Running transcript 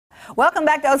Welcome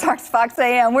back to Ozarks Fox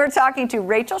AM. We're talking to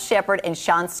Rachel Shepard and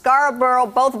Sean Scarborough,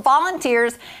 both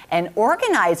volunteers and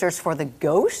organizers for the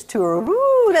Ghost Tour.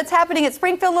 Ooh, that's happening at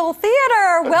Springfield Little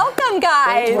Theater. Welcome,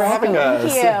 guys. Thanks for having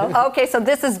us. Thank you. Okay, so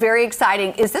this is very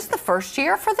exciting. Is this the first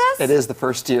year for this? It is the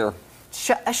first year.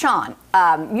 Sean,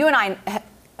 you and I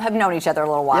have known each other a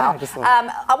little while. Yeah, just a little.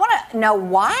 I want to know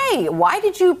why. Why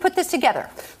did you put this together?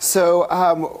 So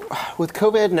with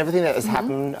COVID and everything that has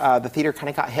happened, the theater kind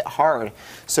of got hit hard.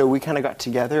 So we kind of got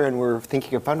together and we're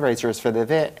thinking of fundraisers for the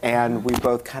event, and we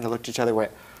both kind of looked at each other and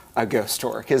went, a ghost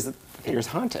tour, because the theater's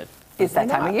haunted. It's that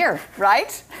time of year,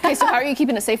 right? Okay, so how are you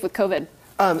keeping it safe with COVID?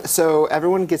 So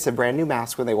everyone gets a brand new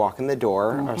mask when they walk in the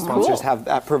door. Our sponsors have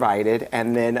that provided,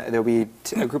 and then there'll be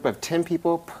a group of 10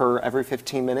 people per every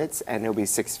 15 minutes, and there'll be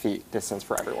 6 feet distance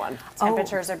for everyone.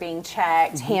 Temperatures are being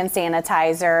checked, hand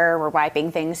sanitizer, we're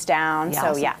wiping things down,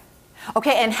 so yeah.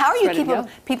 Okay, and how are you keeping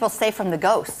people safe from the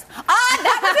ghosts?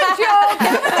 That was a joke.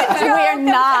 That was a joke. We're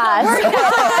not.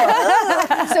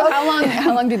 So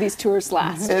how long do these tours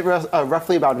last?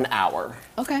 Roughly about an hour.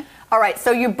 Okay. All right,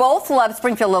 so you both love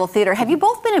Springfield Little Theater. Have you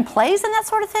both been in plays and that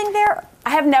sort of thing there? I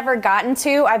have never gotten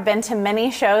to. I've been to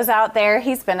many shows out there.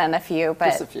 He's been in a few, but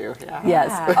Just a few, yeah.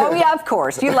 Yes. Oh yeah, of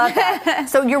course. You love that.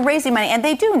 So you're raising money, and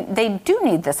they do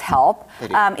need this help. They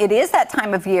do. It is that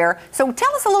time of year. So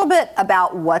tell us a little bit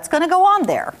about what's going to go on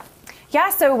there. yeah,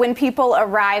 so when people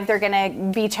arrive, they're going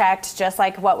to be checked just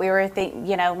like what we were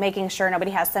making sure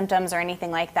nobody has symptoms or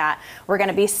anything like that. We're going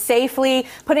to be safely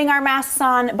putting our masks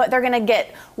on, but they're going to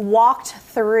get walked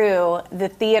through the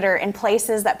theater in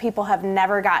places that people have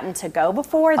never gotten to go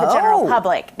before, the general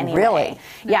public anyway. Really?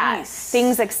 Yeah, Nice.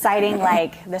 things exciting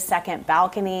like the second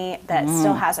balcony that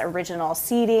still has original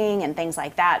seating and things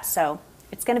like that. So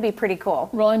it's going to be pretty cool.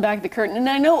 Rolling back the curtain. And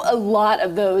I know a lot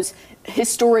of those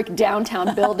historic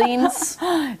downtown buildings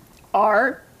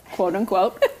are, quote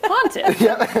unquote, haunted.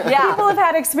 Yeah, people have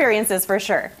had experiences for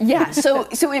sure. Yeah, so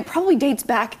it probably dates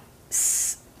back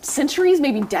centuries,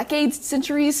 maybe decades,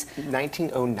 centuries.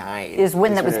 1909 Is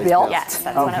when that was built? Yes,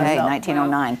 that's when it was Okay, built.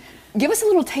 1909. Give us a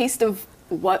little taste of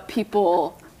what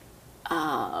people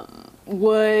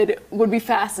would be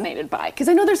fascinated by, because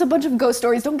I know there's a bunch of ghost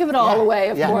stories. Don't give it all away,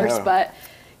 of course, but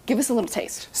give us a little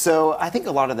taste. So I think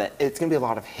a lot of that, it's going to be a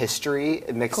lot of history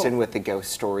mixed in with the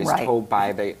ghost stories told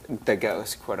by the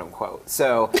ghost, quote unquote.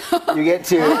 So you get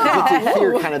to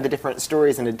hear kind of the different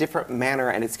stories in a different manner,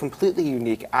 and it's completely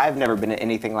unique. I've never been in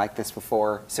anything like this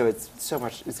before, so it's going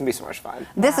to be so much fun.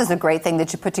 This is a great thing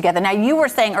that you put together. Now, you were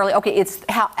saying earlier, okay,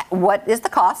 what is the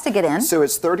cost to get in? So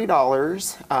it's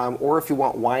 $30, or if you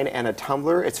want wine and a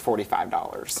tumbler, it's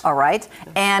 $45. All right.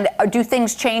 And do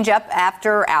things change up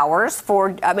after hours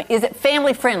is it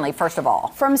family friendly, first of all?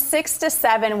 From 6 to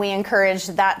 7, we encourage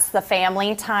that's the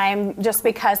family time, just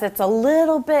because it's a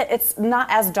little bit, it's not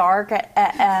as dark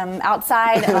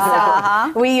outside.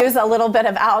 So we use a little bit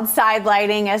of outside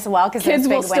lighting as well, because Kids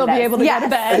will still be able to go to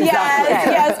bed.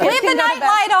 Yes, Leave the night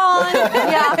light on.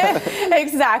 Yeah,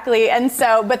 exactly. And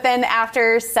so, but then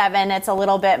after 7, it's a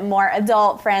little bit more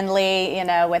adult friendly,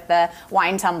 with the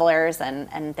wine tumblers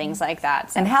and things like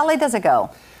that. So. And how late does it go?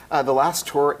 The last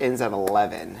tour ends at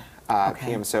 11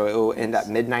 p.m., so it will end at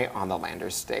midnight on the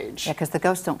Landers stage. Yeah, because the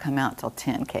ghosts don't come out till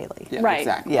 10, Kaylee. Yeah, Right.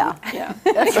 Exactly. Yeah. Yeah,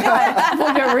 that's right.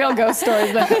 We'll get real ghost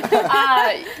stories, but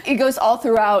it goes all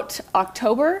throughout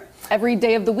October, every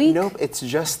day of the week. Nope, it's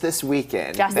just this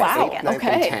weekend. Just the this 8th, weekend. 9th,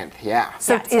 Okay. and 10th. Yeah.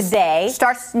 So today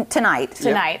starts tonight.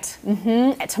 Tonight,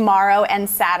 tomorrow and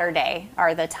Saturday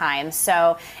are the times.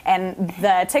 So, and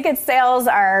the ticket sales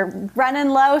are running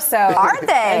low. So, Are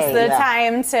they? It's the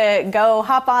time to go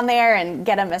hop on there and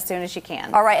get them as soon as you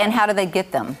can. All right, and how do they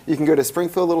get them? You can go to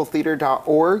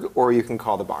springfieldlittletheater.org, or you can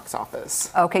call the box office.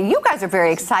 Okay, you guys are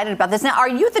very excited about this. Now, are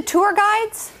you the tour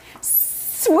guides?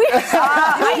 Sweet.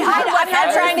 I'm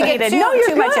not trying to get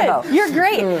too much info. You're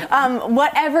great.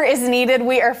 Whatever is needed,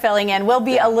 we are filling in. We'll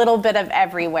be a little bit of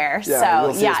everywhere. Yeah, so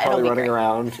you'll see us it'll probably be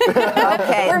running great. around.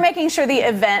 Okay. We're making sure the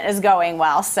event is going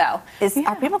well. So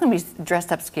Are people going to be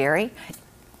dressed up scary?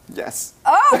 Yes.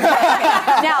 Oh,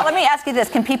 okay. Now, let me ask you this.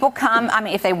 Can people come,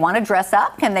 if they want to dress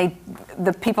up,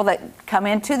 the people that come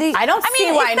into the... I don't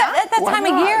see why not. At that Why time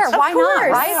of not? year, Of why not,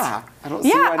 course. right? Yeah, I don't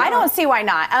see why not. I don't see why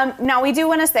not. Now, we do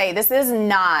want to say this is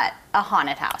not a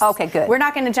haunted house. Okay, good. We're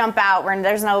not going to jump out.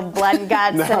 There's no blood and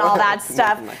guts and all that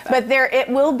stuff. Like that. But it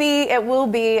will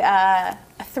be a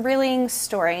thrilling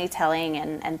storytelling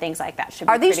and things like that. Should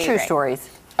be Are these pretty true great. stories?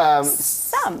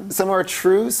 Some are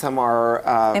true, some are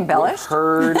embellished,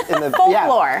 heard in the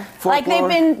folklore. Like folklore.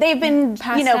 they've been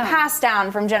Passed passed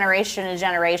down from generation to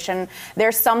generation.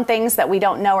 There's some things that we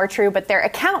don't know are true, but they're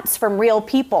accounts from real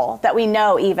people that we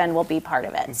know even will be part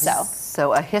of it.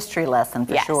 So a history lesson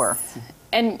for Yes. sure.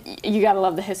 And you gotta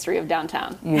love the history of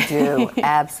downtown. You do,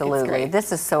 absolutely. great.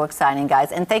 This is so exciting,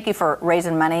 guys. And thank you for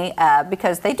raising money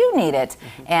because they do need it.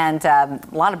 And a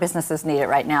lot of businesses need it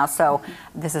right now. So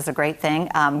this is a great thing.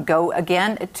 Go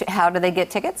again, how do they get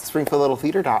tickets?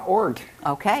 SpringfieldLittleTheater.org.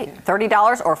 Okay,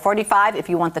 $30 or $45 if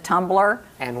you want the tumbler.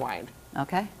 And wine.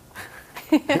 Okay.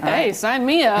 Hey, sign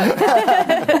me up.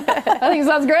 I think it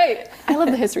sounds great. I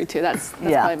love the history too. That's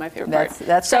probably my favorite part.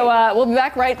 That's so great. we'll be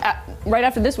back right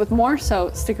after this with more. So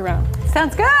stick around.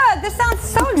 Sounds good. This sounds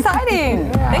so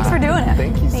exciting. Thanks for doing it.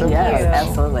 Thank you so much. Yes,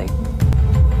 absolutely.